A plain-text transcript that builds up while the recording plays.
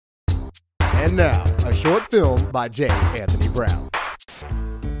And now, a short film by J. Anthony Brown.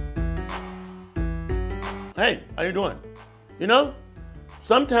 Hey, how you doing? You know,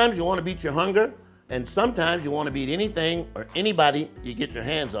 sometimes you want to beat your hunger, and sometimes you want to beat anything or anybody you get your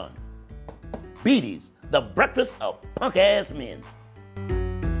hands on. Beaties, the breakfast of punk-ass men.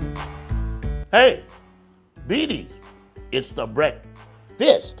 Hey, Beaties, it's the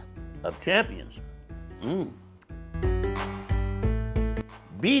breakfast of champions.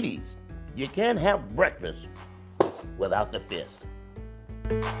 Beaties, you can't have breakfast without the fist.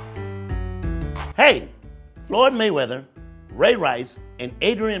 Hey, Floyd Mayweather, Ray Rice, and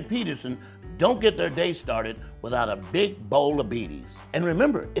Adrian Peterson don't get their day started without a big bowl of Beaties. And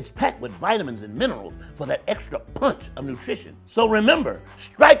remember, it's packed with vitamins and minerals for that extra punch of nutrition. So remember,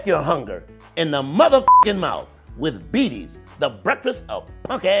 strike your hunger in the motherfucking mouth with Beaties, the breakfast of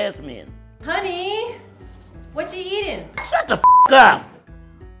punk-ass men. Honey, what you eating? Shut the up!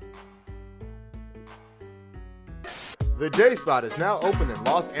 The J Spot is now open in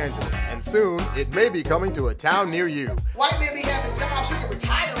Los Angeles, and soon it may be coming to a town near you. White men be having jobs you can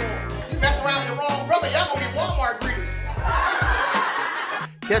retire on. You mess around with the wrong brother, y'all gonna be Walmart greeters.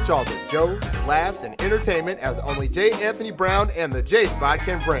 Catch all the jokes, laughs, and entertainment as only J. Anthony Brown and the J Spot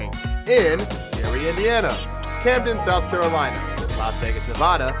can bring in Gary, Indiana, Camden, South Carolina, Las Vegas,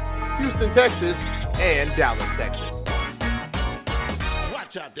 Nevada, Houston, Texas, and Dallas, Texas.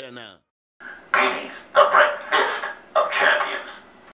 Watch out there now. Beaties.